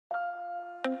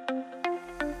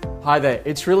Hi there,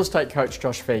 it's real estate coach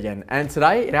Josh Fegan, and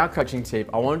today in our coaching tip,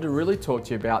 I wanted to really talk to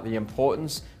you about the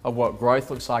importance of what growth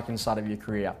looks like inside of your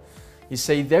career. You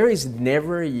see, there is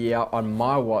never a year on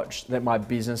my watch that my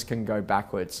business can go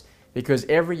backwards, because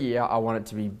every year I want it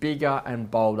to be bigger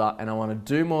and bolder, and I want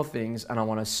to do more things, and I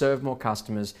want to serve more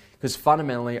customers, because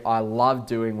fundamentally I love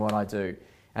doing what I do.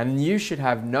 And you should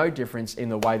have no difference in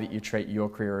the way that you treat your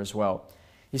career as well.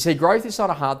 You see, growth is not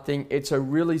a hard thing, it's a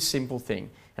really simple thing.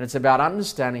 And it's about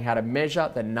understanding how to measure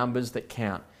the numbers that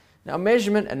count. Now,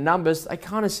 measurement and numbers, they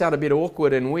kind of sound a bit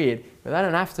awkward and weird, but they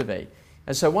don't have to be.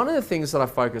 And so one of the things that I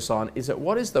focus on is that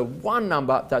what is the one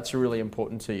number that's really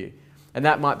important to you? And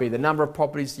that might be the number of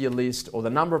properties that you list, or the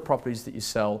number of properties that you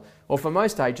sell, or for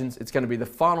most agents, it's going to be the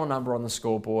final number on the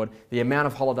scoreboard, the amount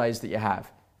of holidays that you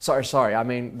have. I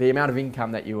mean the amount of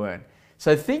income that you earn.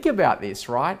 So think about this,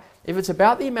 right? If it's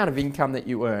about the amount of income that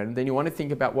you earn, then you want to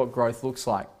think about what growth looks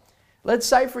like. Let's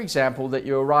say, for example, that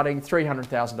you're writing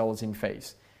 $300,000 in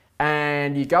fees,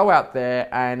 and you go out there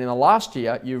and in the last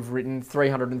year, you've written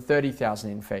 $330,000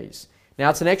 in fees. Now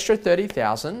it's an extra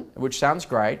 $30,000, which sounds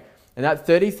great, and that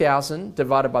 $30,000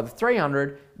 divided by the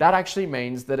 300, that actually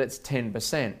means that it's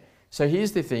 10%. So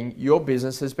here's the thing, your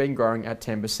business has been growing at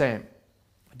 10%.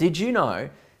 Did you know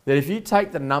that if you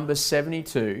take the number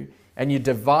 72 and you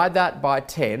divide that by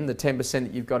 10, the 10%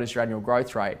 that you've got as your annual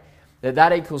growth rate,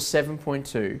 that equals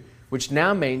 7.2, which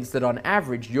now means that on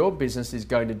average, your business is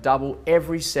going to double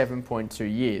every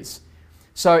 7.2 years.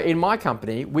 So in my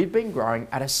company, we've been growing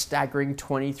at a staggering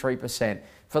 23%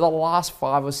 for the last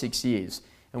 5 or 6 years.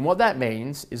 And what that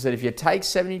means is that if you take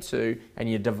 72 and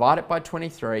you divide it by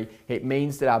 23, it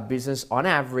means that our business on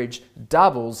average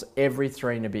doubles every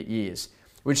 3 and a bit years,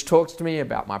 which talks to me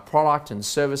about my product and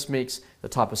service mix, the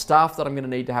type of staff that I'm going to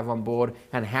need to have on board,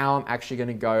 and how I'm actually going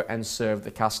to go and serve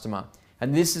the customer.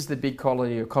 And this is the big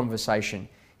quality of conversation,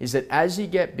 is that as you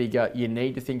get bigger, you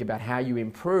need to think about how you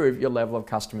improve your level of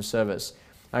customer service.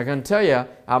 I can tell you,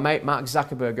 our mate Mark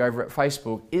Zuckerberg over at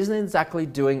Facebook isn't exactly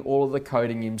doing all of the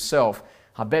coding himself.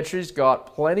 I bet he's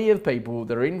got plenty of people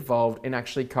that are involved in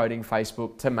actually coding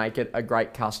Facebook to make it a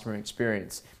great customer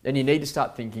experience. And you need to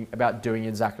start thinking about doing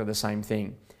exactly the same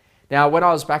thing. Now, when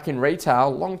I was back in retail, a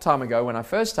long time ago, when I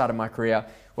first started my career,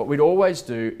 what we'd always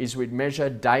do is we'd measure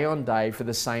day on day for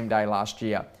the same day last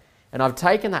year. And I've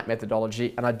taken that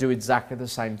methodology and I do exactly the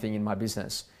same thing in my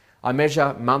business. I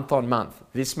measure month on month,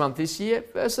 this month this year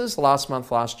versus last month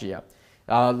last year.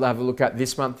 I'll have a look at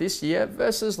this month this year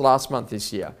versus last month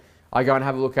this year. I go and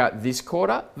have a look at this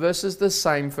quarter versus the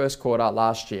same first quarter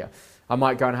last year. I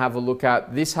might go and have a look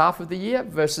at this half of the year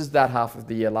versus that half of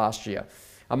the year last year.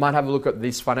 I might have a look at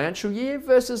this financial year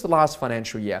versus the last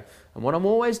financial year. And what I'm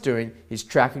always doing is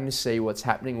tracking to see what's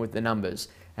happening with the numbers.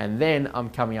 And then I'm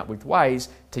coming up with ways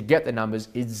to get the numbers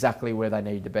exactly where they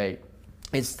need to be.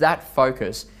 It's that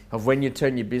focus of when you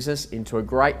turn your business into a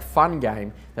great fun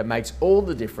game that makes all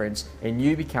the difference in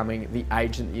you becoming the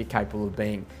agent that you're capable of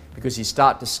being. Because you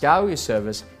start to scale your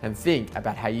service and think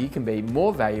about how you can be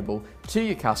more valuable to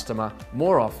your customer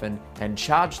more often and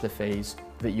charge the fees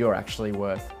that you're actually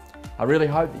worth. I really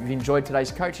hope that you've enjoyed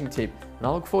today's coaching tip, and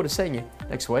I look forward to seeing you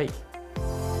next week.